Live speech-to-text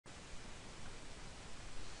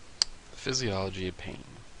Physiology of pain.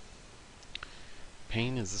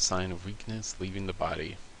 Pain is a sign of weakness leaving the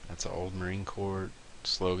body. That's an old Marine Corps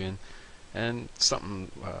slogan, and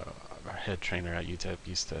something our head trainer at UTEP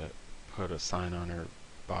used to put a sign on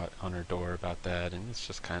her door about that, and it's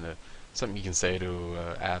just kind of something you can say to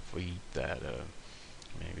an athlete that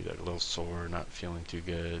maybe they're a little sore, not feeling too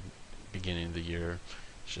good, beginning of the year.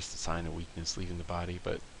 It's just a sign of weakness leaving the body.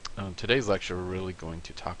 But today's lecture, we're really going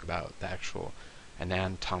to talk about the actual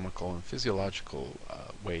anatomical and physiological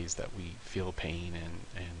ways that we feel pain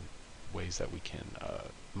and ways that we can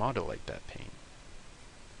modulate that pain.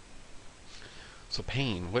 So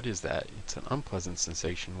pain, what is that? It's an unpleasant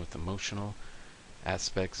sensation with emotional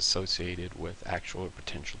aspects associated with actual or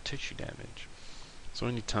potential tissue damage. So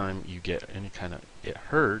anytime you get any kind of it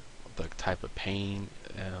hurt, the type of pain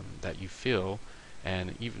that you feel,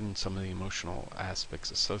 and even some of the emotional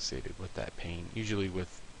aspects associated with that pain, usually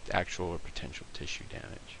with actual or potential tissue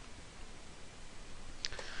damage.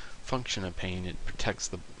 Function of pain, it protects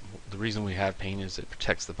the reason we have pain is it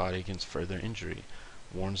protects the body against further injury,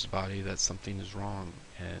 warns the body that something is wrong,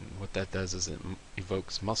 and what that does is it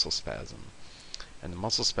evokes muscle spasm. And the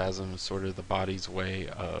muscle spasm is sort of the body's way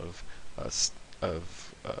of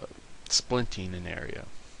splinting an area.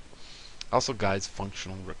 Also guides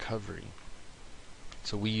functional recovery.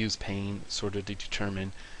 So we use pain sort of to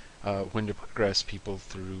determine when to progress people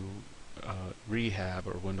through rehab,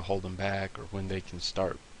 or when to hold them back, or when they can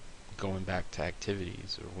start going back to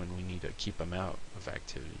activities, or when we need to keep them out of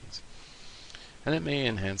activities. And it may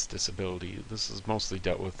enhance disability. This is mostly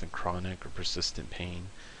dealt with in chronic or persistent pain.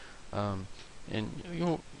 And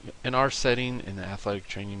in our setting, in the athletic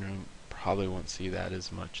training room, probably won't see that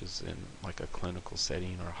as much as in like a clinical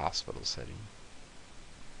setting or a hospital setting.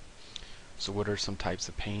 So what are some types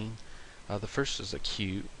of pain? The first is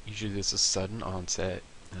acute. Usually this is sudden onset.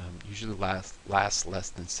 Usually lasts less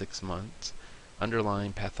than 6 months.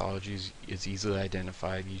 Underlying pathology is easily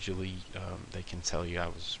identified. Usually they can tell you I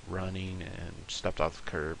was running and stepped off the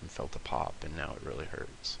curb and felt a pop and now it really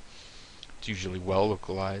hurts. It's usually well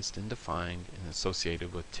localized and defined and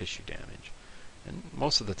associated with tissue damage. And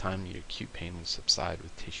most of the time the acute pain will subside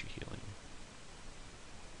with tissue healing.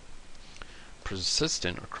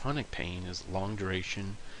 Persistent or chronic pain is long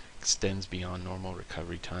duration, extends beyond normal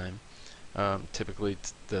recovery time. Typically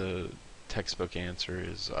the textbook answer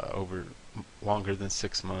is over longer than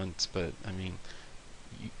 6 months, but I mean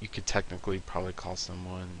you could technically probably call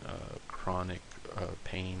someone chronic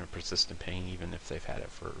pain or persistent pain even if they've had it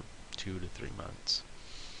for 2 to 3 months.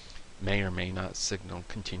 May or may not signal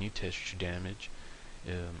continued tissue damage.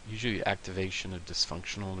 Usually activation of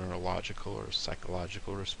dysfunctional neurological or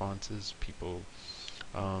psychological responses. People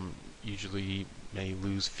usually may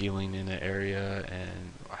lose feeling in an area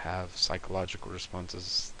and have psychological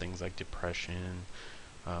responses, things like depression,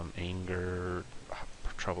 anger,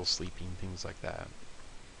 trouble sleeping, things like that.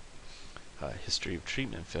 History of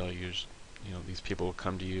treatment failures. These people will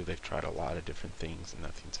come to you, they've tried a lot of different things and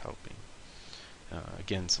nothing's helping.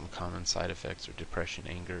 Again, some common side effects are depression,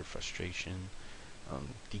 anger, frustration,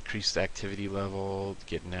 decreased activity level,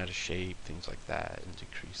 getting out of shape, things like that, and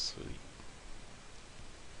decreased sleep.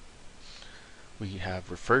 We have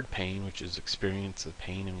referred pain, which is experience of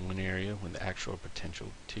pain in one area when the actual potential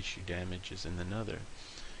tissue damage is in another.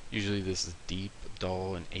 Usually this is deep,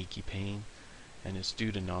 dull, and achy pain, and it's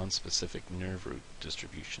due to non-specific nerve root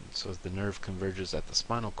distribution. So as the nerve converges at the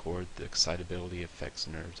spinal cord, the excitability affects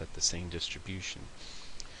nerves at the same distribution.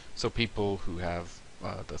 So people who have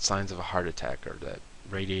the signs of a heart attack are that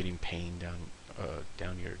radiating pain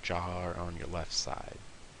down your jaw or on your left side.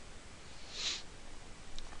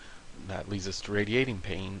 That leads us to radiating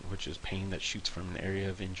pain, which is pain that shoots from an area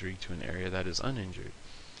of injury to an area that is uninjured.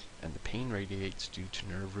 And the pain radiates due to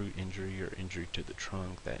nerve root injury or injury to the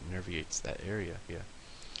trunk that nervates that area.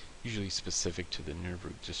 Usually specific to the nerve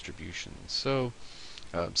root distribution. So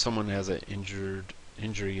someone has an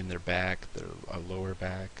injury in their back, their lower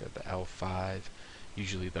back, the L5.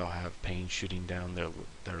 Usually they'll have pain shooting down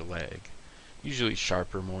their leg. Usually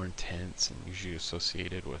sharper, more intense, and usually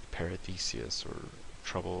associated with paresthesias or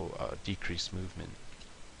trouble, decreased movement.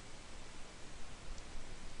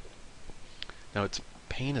 Now it's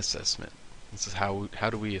pain assessment. This is how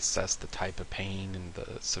do we assess the type of pain and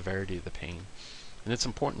the severity of the pain. And it's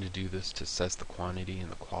important to do this to assess the quantity and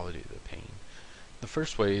the quality of the pain. The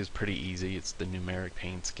first way is pretty easy. It's the numeric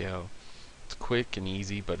pain scale. It's quick and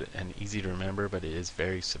easy, and easy to remember, but it is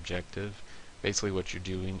very subjective. Basically what you're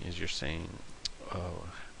doing is you're saying,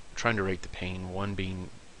 trying to rate the pain, 1 being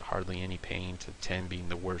hardly any pain to 10 being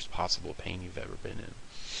the worst possible pain you've ever been in.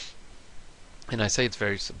 And I say it's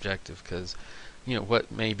very subjective because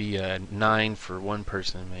what may be a 9 for one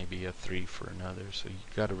person may be a 3 for another. So you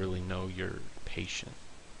got to really know your patient.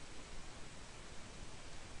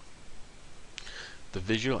 The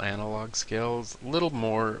visual analog scale is a little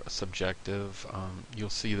more subjective. You'll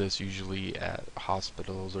see this usually at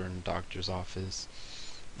hospitals or in a doctor's office.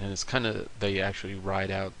 And it's kind of, they actually write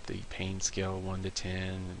out the pain scale 1 to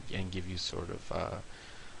 10 and give you sort of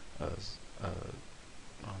a, a,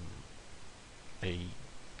 a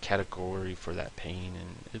category for that pain,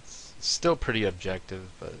 and it's still pretty objective,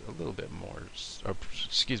 but a little bit more, or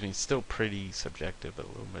excuse me, still pretty subjective, but a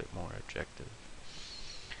little bit more objective.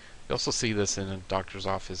 You also see this in a doctor's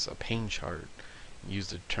office, a pain chart used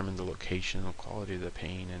to determine the location and quality of the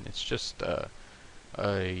pain, and it's just a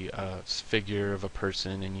figure of a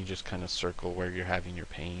person, and you just kind of circle where you're having your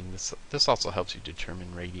pain. This also helps you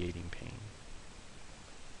determine radiating pain.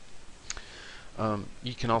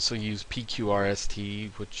 You can also use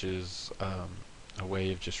PQRST, which is a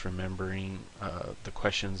way of just remembering the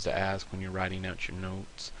questions to ask when you're writing out your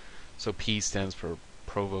notes. So P stands for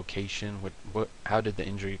provocation. How did the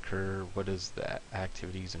injury occur? What does the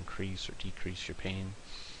activities increase or decrease your pain?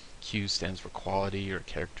 Q stands for quality or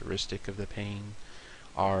characteristic of the pain.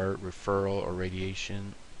 R, referral or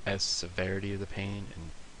radiation. S, severity of the pain. And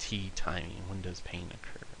T, timing. When does pain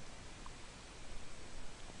occur?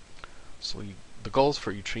 So the goals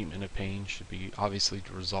for your treatment of pain should be obviously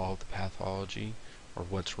to resolve the pathology or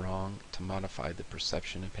what's wrong, to modify the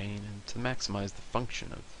perception of pain, and to maximize the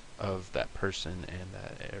function of that person and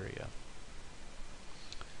that area.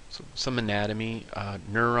 So some anatomy.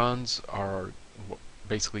 Neurons are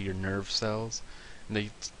basically your nerve cells, and they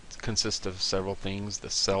consist of several things. The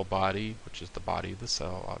cell body, which is the body of the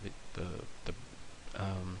cell,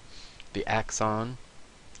 the axon,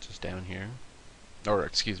 which is down here, or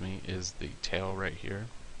excuse me, is the tail right here,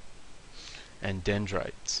 and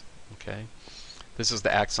dendrites. Okay, this is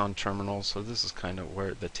the axon terminal, so this is kind of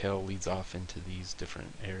where the tail leads off into these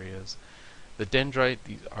different areas. The dendrite,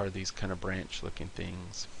 are these kind of branch looking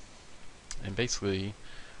things, and basically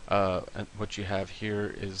what you have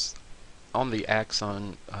here is on the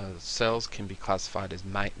axon, cells can be classified as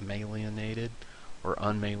myelinated or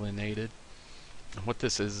unmyelinated. And what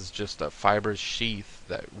this is just a fibrous sheath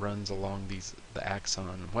that runs along the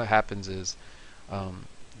axon. What happens is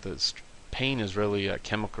the pain is really a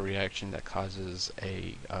chemical reaction that causes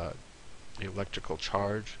a electrical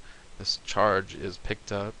charge. This charge is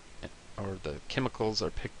picked up, or the chemicals are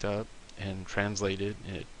picked up and translated,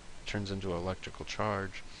 and it turns into an electrical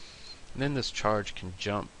charge. And then this charge can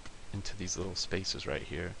jump into these little spaces right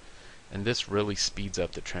here, and this really speeds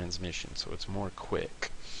up the transmission, so it's more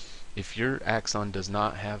quick. If your axon does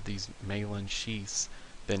not have these myelin sheaths,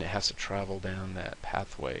 then it has to travel down that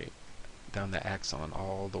pathway, down the axon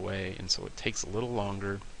all the way, and so it takes a little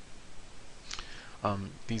longer.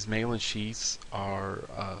 These myelin sheaths are,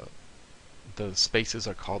 the spaces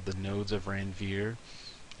are called the nodes of Ranvier,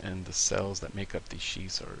 and the cells that make up these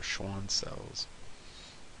sheaths are Schwann cells.